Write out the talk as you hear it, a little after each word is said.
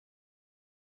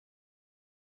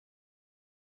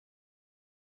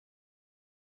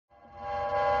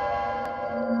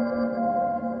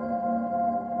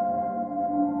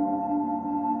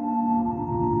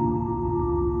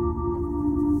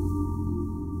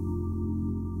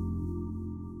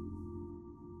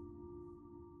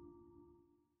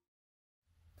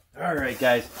Alright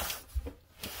guys,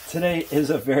 today is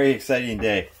a very exciting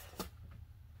day.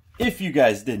 If you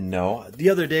guys didn't know, the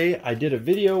other day I did a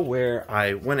video where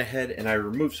I went ahead and I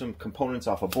removed some components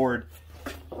off a board.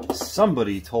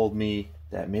 Somebody told me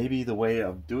that maybe the way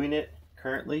of doing it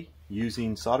currently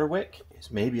using solder wick is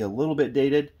maybe a little bit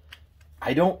dated.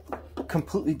 I don't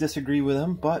completely disagree with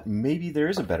them, but maybe there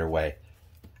is a better way.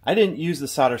 I didn't use the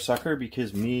solder sucker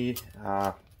because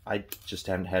I just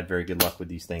haven't had very good luck with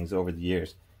these things over the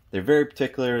years. They're very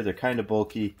particular, they're kind of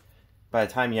bulky. By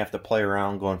the time you have to play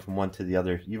around going from one to the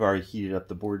other, you've already heated up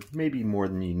the board maybe more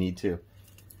than you need to.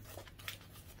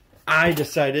 I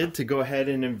decided to go ahead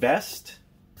and invest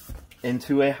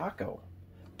into a Hakko,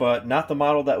 but not the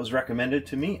model that was recommended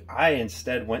to me. I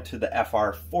instead went to the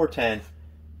FR410.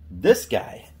 This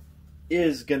guy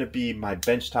is going to be my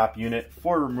benchtop unit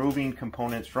for removing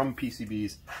components from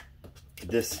PCBs.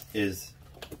 This is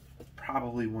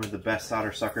probably one of the best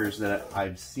solder suckers that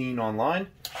I've seen online,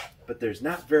 but there's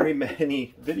not very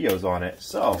many videos on it.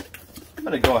 So I'm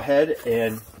going to go ahead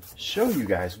and show you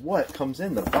guys what comes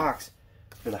in the box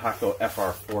for the Hakko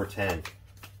FR410.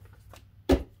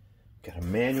 Got a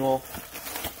manual.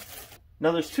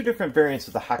 Now there's two different variants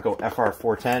of the Hakko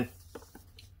FR410.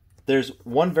 There's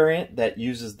one variant that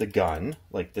uses the gun,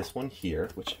 like this one here,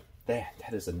 which that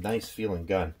is a nice feeling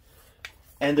gun.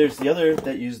 And there's the other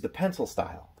that uses the pencil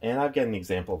style. And I've got an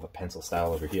example of a pencil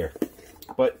style over here.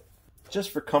 But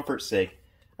just for comfort's sake,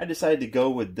 I decided to go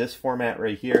with this format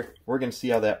right here. We're going to see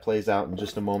how that plays out in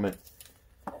just a moment.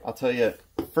 I'll tell you,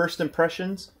 first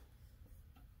impressions,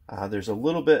 there's a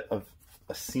little bit of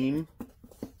a seam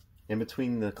in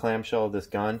between the clamshell of this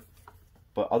gun.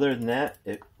 But other than that,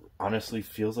 it honestly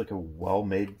feels like a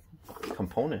well-made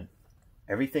component.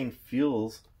 Everything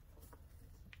feels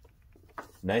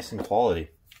nice and quality.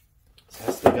 So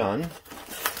that's the gun.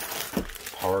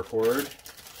 Power cord.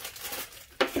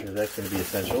 Sure, that's going to be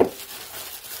essential.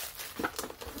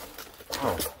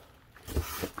 Oh.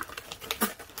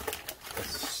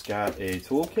 It's got a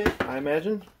toolkit, I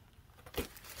imagine.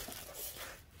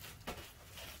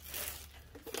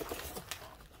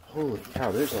 Holy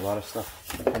cow, there's a lot of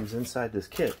stuff that comes inside this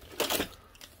kit.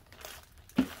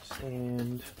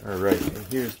 And alright, and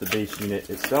here's the base unit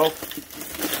itself.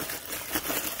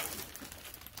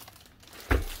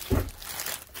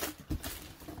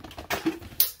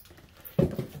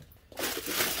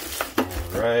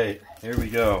 Alright, here we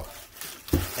go.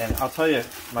 And I'll tell you,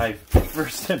 my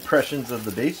first impressions of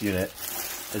the base unit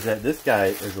is that this guy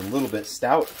is a little bit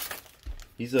stout.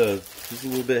 He's a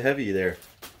little bit heavy there.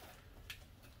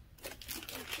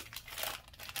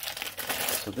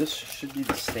 So this should be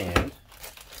the stand.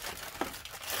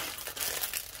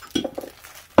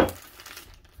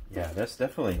 Yeah, that's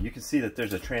definitely, you can see that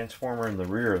there's a transformer in the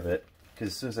rear of it, because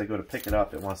as soon as I go to pick it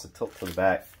up, it wants to tilt to the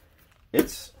back.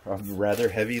 It's a rather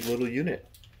heavy little unit.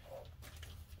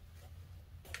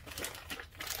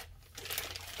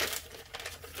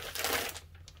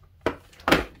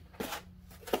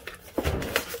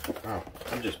 Wow,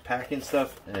 I'm just packing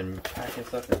stuff and packing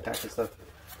stuff and packing stuff.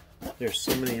 There's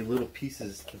so many little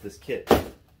pieces to this kit.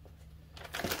 Alright,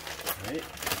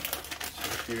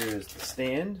 so here is the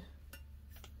stand.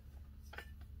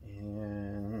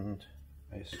 And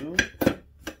I assume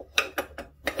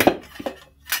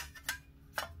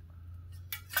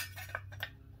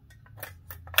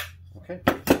okay.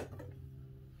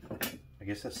 I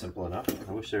guess that's simple enough.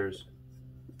 I wish there was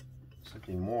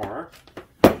something more.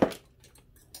 So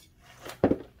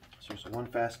there's one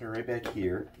fastener right back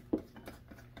here.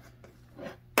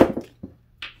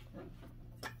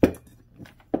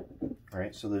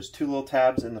 Alright, so there's two little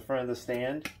tabs in the front of the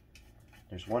stand.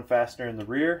 There's one fastener in the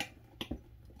rear.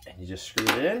 And you just screw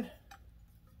it in.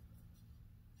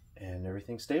 And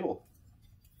everything's stable.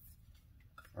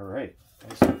 Alright.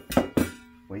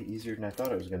 Way easier than I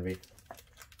thought it was going to be.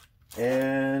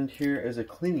 And here is a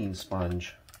cleaning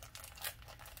sponge.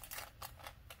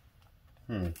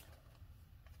 I'm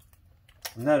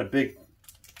not a big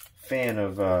fan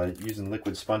of using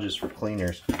liquid sponges for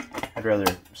cleaners. I'd rather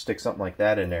stick something like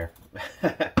that in there.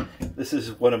 This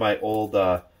is one of my old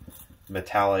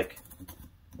metallic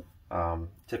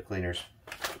tip cleaners.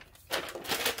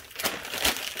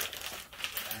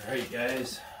 Alright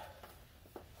guys,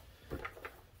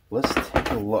 let's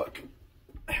take a look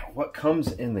at what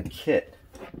comes in the kit.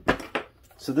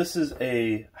 So this is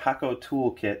a Hakko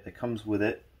tool kit that comes with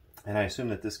it, and I assume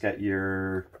that this got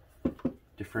your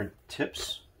different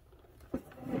tips.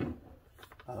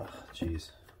 Oh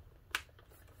jeez,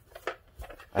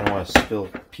 I don't want to spill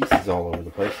pieces all over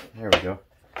the place. There we go.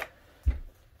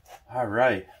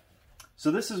 Alright,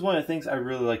 so this is one of the things I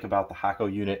really like about the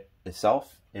Hakko unit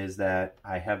itself, is that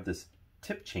I have this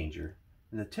tip changer.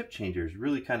 And the tip changer is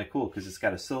really kind of cool because it's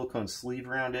got a silicone sleeve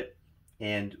around it.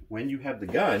 And when you have the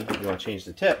gun, you want to change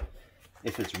the tip.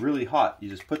 If it's really hot, you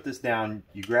just put this down,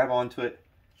 you grab onto it,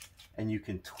 and you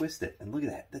can twist it. And look at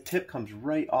that, the tip comes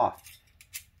right off.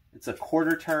 It's a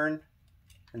quarter turn,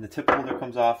 and the tip holder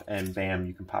comes off, and bam,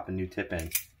 you can pop a new tip in.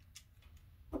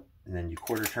 And then you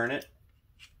quarter turn it.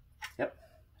 Yep,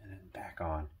 and then back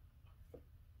on.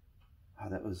 Oh,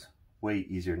 that was way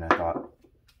easier than I thought.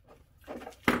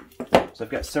 So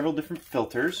I've got several different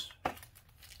filters,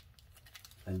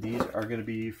 and these are going to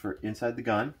be for inside the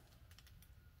gun,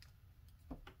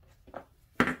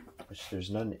 which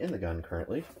there's none in the gun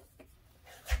currently.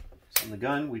 So in the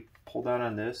gun, we pull down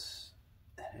on this,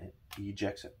 and it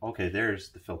ejects it. Okay, there's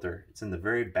the filter. It's in the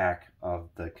very back of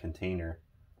the container.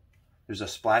 There's a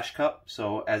splash cup,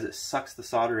 so as it sucks the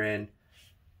solder in,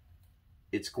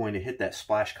 it's going to hit that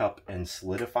splash cup and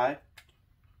solidify.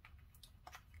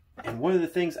 And one of the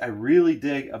things I really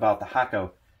dig about the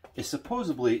Hakko is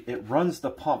supposedly it runs the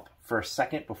pump for a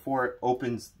second before it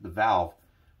opens the valve,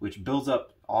 which builds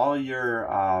up all your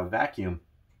vacuum,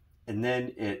 and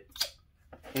then it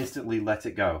instantly lets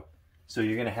it go. So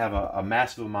you're going to have a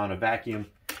massive amount of vacuum.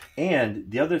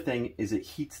 And the other thing is it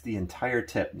heats the entire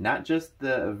tip, not just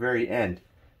the very end,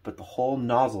 but the whole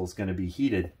nozzle is going to be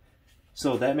heated.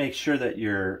 So that makes sure that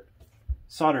your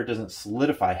solder doesn't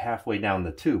solidify halfway down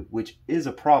the tube, which is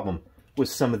a problem with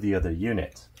some of the other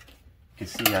units. You can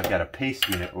see I've got a paste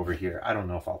unit over here. I don't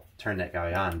know if I'll turn that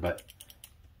guy on, but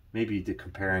maybe to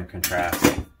compare and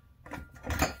contrast.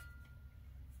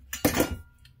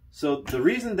 So the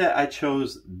reason that I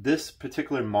chose this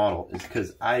particular model is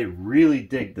because I really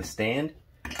dig the stand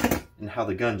and how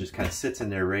the gun just kind of sits in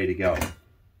there ready to go.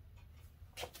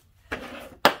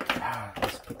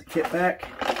 Let's put the kit back.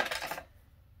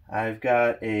 I've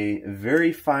got a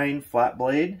very fine flat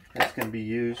blade that's going to be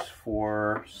used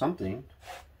for something.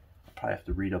 I'll probably have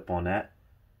to read up on that.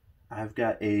 I've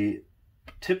got a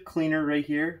tip cleaner right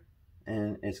here,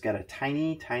 and it's got a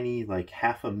tiny, like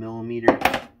 0.5 millimeter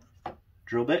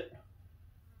drill bit.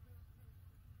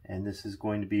 And this is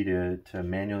going to be to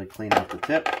manually clean out the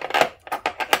tip.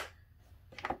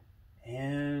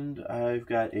 And I've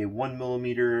got a 1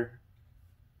 millimeter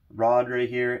rod right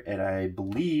here, and I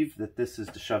believe that this is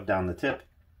to shove down the tip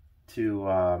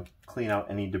to clean out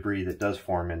any debris that does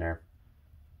form in there.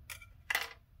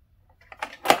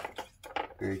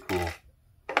 Very cool.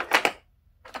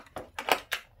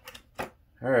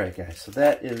 Alright guys, so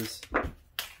that is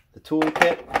the tool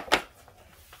kit.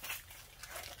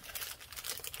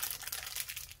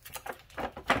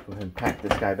 Go ahead and pack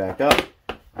this guy back up.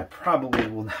 I probably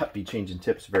will not be changing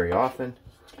tips very often.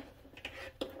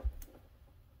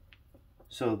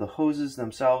 So the hoses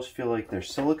themselves feel like they're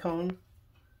silicone,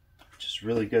 which is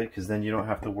really good because then you don't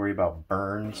have to worry about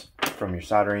burns from your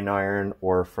soldering iron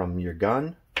or from your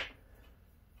gun.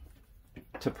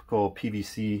 Typical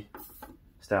PVC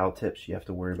style tips, you have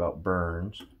to worry about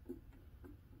burns.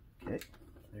 Okay,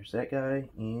 there's that guy,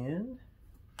 and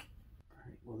all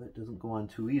right, well, that doesn't go on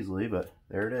too easily, but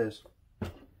there it is. Yeah,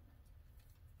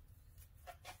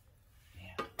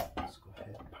 let's go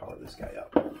ahead and power this guy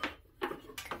up.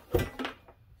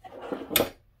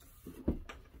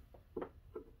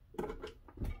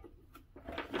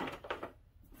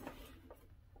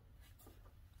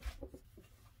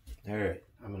 All right,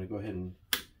 I'm going to go ahead and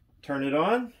turn it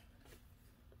on.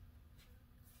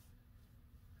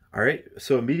 All right,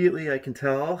 so immediately I can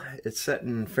tell it's set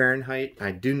in Fahrenheit.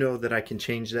 I do know that I can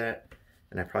change that,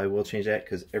 and I probably will change that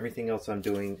because everything else I'm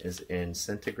doing is in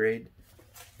centigrade.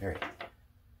 All right,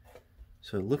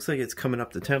 so it looks like it's coming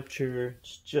up the temperature.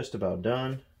 It's just about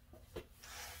done.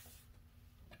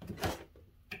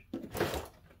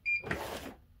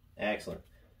 Excellent.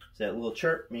 So that little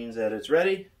chirp means that it's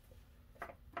ready.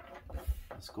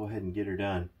 Let's go ahead and get her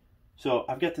done. So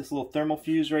I've got this little thermal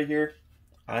fuse right here.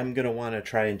 I'm going to want to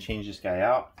try and change this guy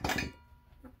out.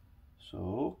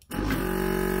 So,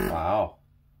 wow.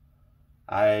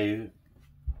 I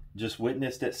just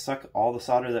witnessed it suck all the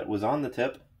solder that was on the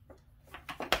tip.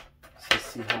 So let's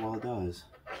see how well it does.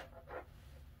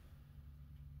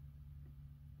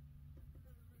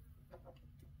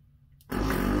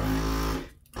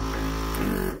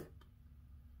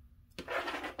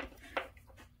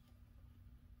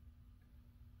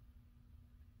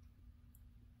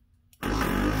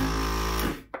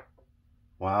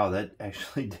 Wow, that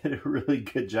actually did a really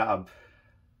good job.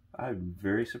 I'm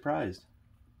very surprised.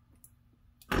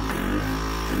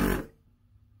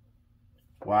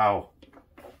 Wow,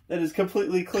 that is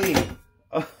completely clean.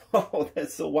 Oh,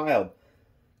 that's so wild.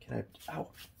 Can I, ow,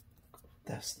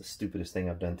 that's the stupidest thing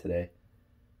I've done today.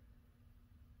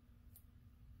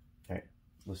 All right,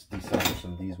 let's desolder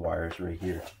some of these wires right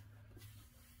here.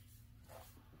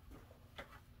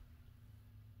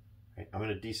 Right, I'm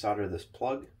going to desolder this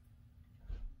plug.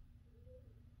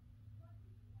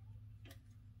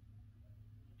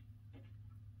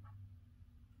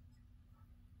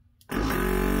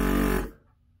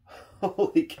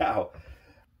 Holy cow.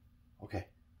 Okay,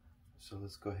 so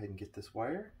let's go ahead and get this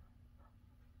wire.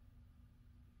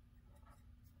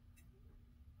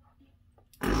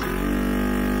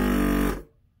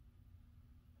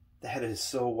 That is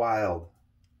so wild.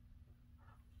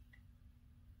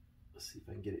 Let's see if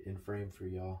I can get it in frame for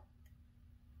y'all.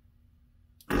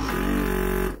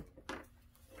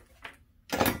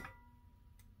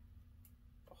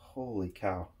 Holy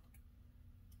cow.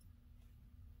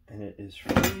 And it is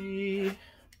free. Let's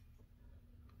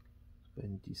go ahead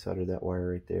and desolder that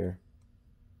wire right there.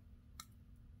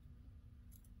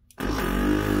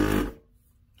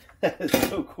 That is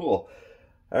so cool.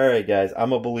 Alright guys,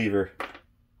 I'm a believer.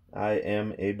 I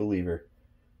am a believer.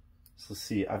 So let's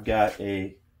see, I've got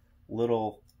a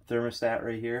little thermostat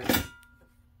right here,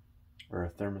 or a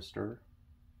thermistor.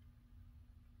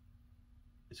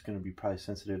 It's going to be probably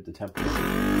sensitive to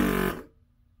temperature.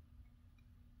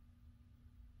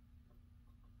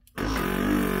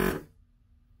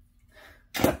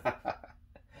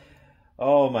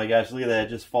 Oh my gosh, look at that, it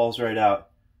just falls right out.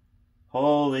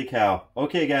 Holy cow.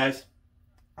 Okay guys,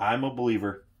 I'm a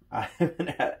believer. I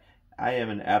am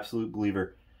an absolute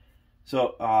believer.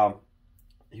 So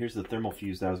here's the thermal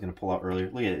fuse that I was going to pull out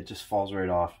earlier. Look at it, it just falls right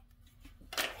off.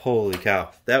 Holy cow,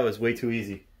 that was way too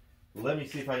easy. Let me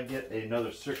see if I can get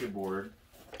another circuit board.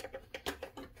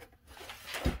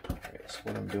 Alright, so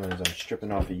what I'm doing is I'm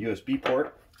stripping off a USB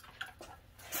port,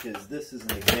 because this is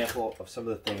an example of some of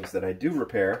the things that I do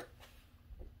repair.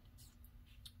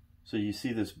 So you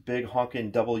see this big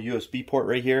honking double USB port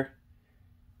right here?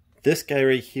 This guy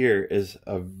right here is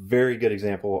a very good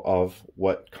example of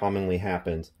what commonly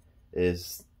happens.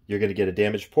 Is you're going to get a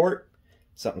damaged port,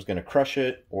 something's going to crush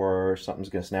it, or something's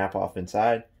going to snap off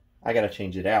inside. I got to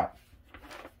change it out.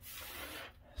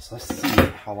 So let's see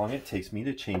how long it takes me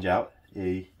to change out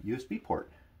a USB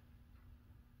port.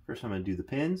 First I'm going to do the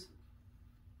pins.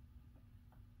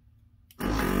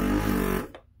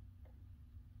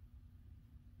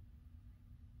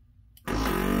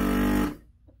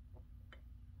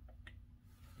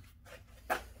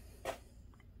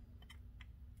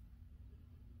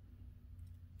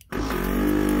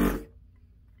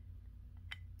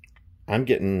 I'm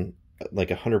getting like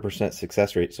 100%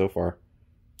 success rate so far.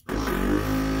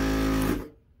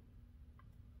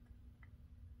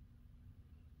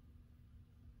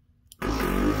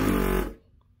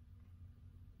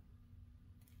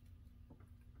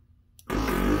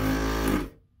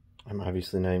 I'm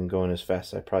obviously not even going as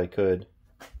fast as I probably could.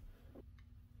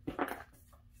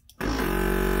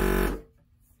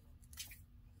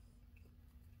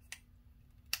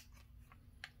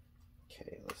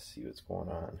 Okay, let's see what's going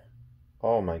on.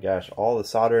 Oh my gosh, all the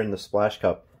solder in the splash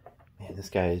cup. Man,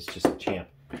 this guy is just a champ.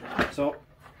 So,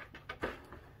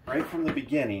 right from the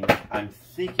beginning, I'm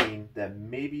thinking that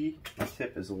maybe the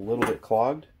tip is a little bit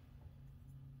clogged,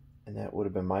 and that would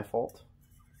have been my fault.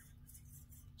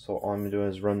 So all I'm doing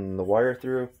is running the wire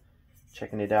through,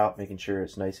 checking it out, making sure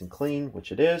it's nice and clean,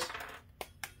 which it is.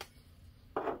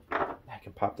 I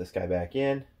can pop this guy back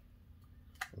in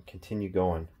and continue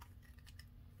going.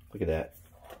 Look at that.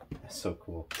 That's so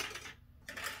cool.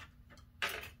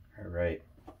 All right.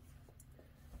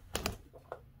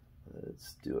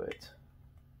 Let's do it.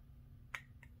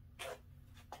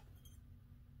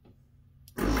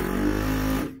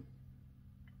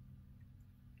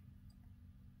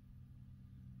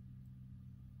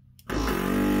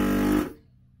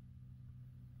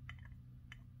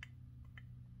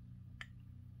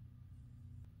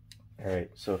 All right,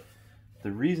 so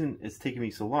the reason it's taking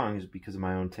me so long is because of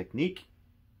my own technique.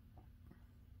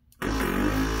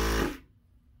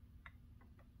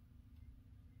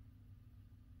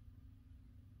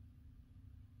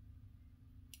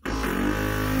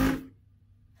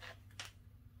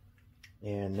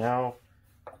 And now,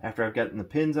 after I've gotten the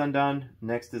pins undone,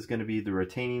 next is going to be the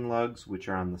retaining lugs, which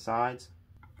are on the sides.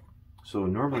 So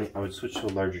normally I would switch to a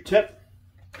larger tip,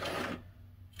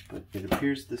 but it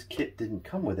appears this kit didn't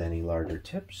come with any larger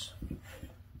tips.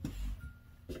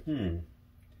 Well,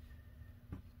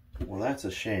 that's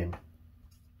a shame.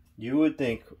 You would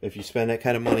think if you spend that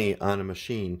kind of money on a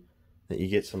machine that you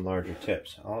get some larger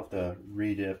tips. I'll have to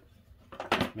read it,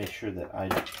 make sure that I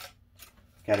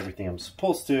got everything I'm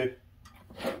supposed to.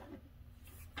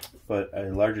 But a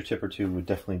larger tip or two would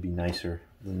definitely be nicer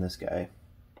than this guy.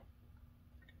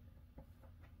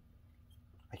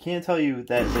 I can't tell you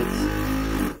that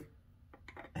it's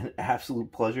an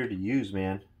absolute pleasure to use,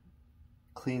 man.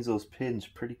 Cleans those pins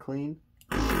pretty clean.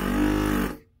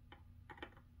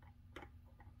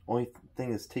 Only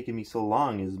thing that's taking me so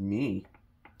long is me.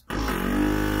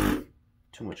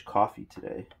 Too much coffee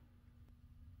today.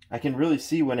 I can really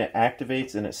see when it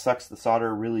activates and it sucks the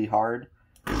solder really hard.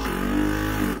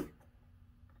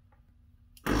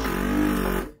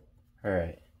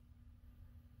 Alright.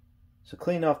 So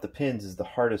cleaning off the pins is the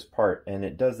hardest part, and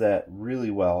it does that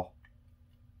really well.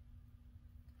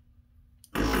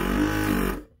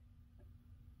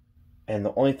 And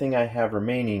the only thing I have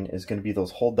remaining is going to be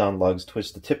those hold down lugs, to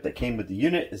which the tip that came with the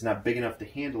unit is not big enough to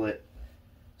handle it.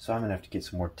 So I'm going to have to get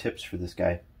some more tips for this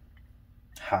guy.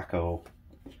 Hakko.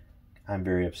 I'm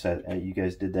very upset that you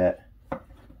guys did that.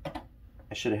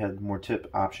 I should have had more tip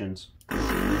options.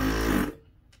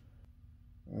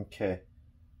 Okay.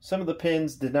 Some of the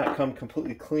pins did not come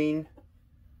completely clean.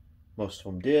 Most of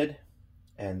them did.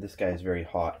 And this guy is very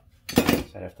hot. So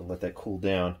I'd have to let that cool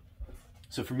down.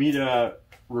 So for me to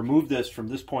remove this from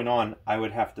this point on, I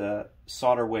would have to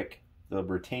solder wick the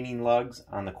retaining lugs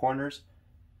on the corners,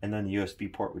 and then the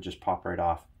USB port would just pop right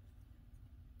off.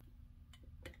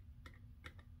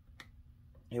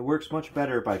 It works much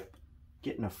better by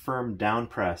getting a firm down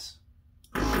press.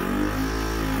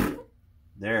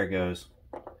 There it goes.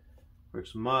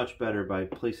 Works much better by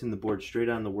placing the board straight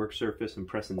on the work surface and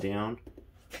pressing down.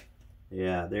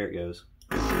 Yeah, there it goes.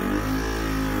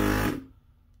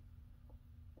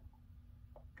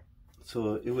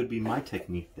 So it would be my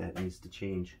technique that needs to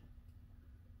change.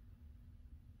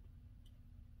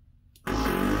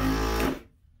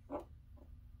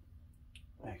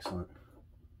 Excellent.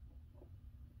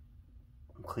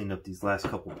 I'm cleaning up these last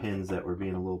couple pins that were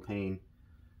being a little pain.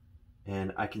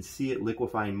 And I can see it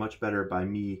liquefying much better by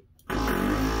me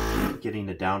getting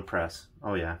a down press.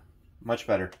 Oh yeah, much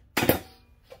better.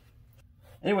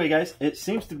 Anyway guys, it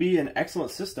seems to be an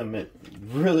excellent system. It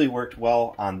really worked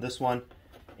well on this one.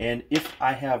 And if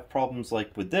I have problems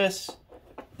like with this,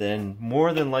 then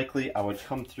more than likely I would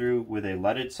come through with a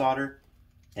leaded solder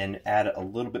and add a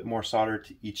little bit more solder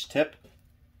to each tip.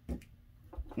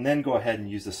 And then go ahead and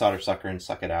use the solder sucker and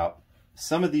suck it out.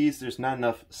 Some of these, there's not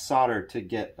enough solder to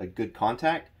get a good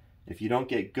contact. If you don't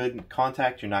get good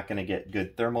contact, you're not going to get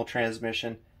good thermal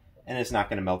transmission, and it's not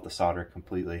going to melt the solder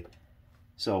completely.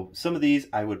 So some of these,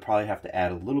 I would probably have to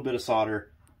add a little bit of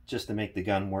solder just to make the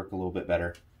gun work a little bit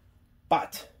better.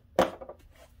 But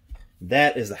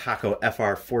that is the Hakko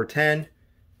FR410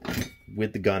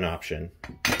 with the gun option.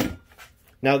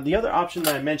 Now the other option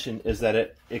that I mentioned is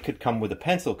that it could come with a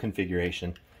pencil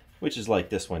configuration, which is like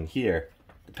this one here.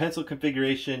 The pencil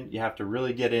configuration, you have to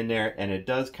really get in there, and it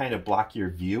does kind of block your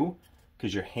view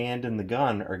because your hand and the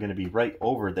gun are going to be right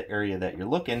over the area that you're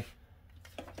looking,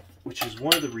 which is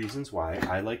one of the reasons why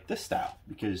I like this style,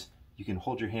 because you can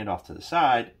hold your hand off to the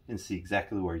side and see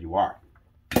exactly where you are.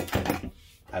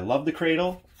 I love the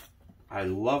cradle. I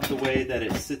love the way that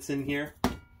it sits in here.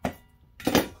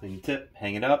 Clean the tip,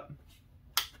 hang it up,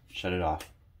 shut it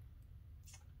off.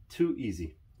 Too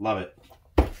easy. Love it.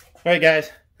 All right,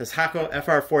 guys. This Hakko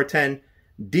FR410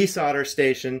 desolder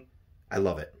station. I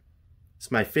love it.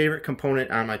 It's my favorite component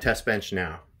on my test bench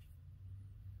now.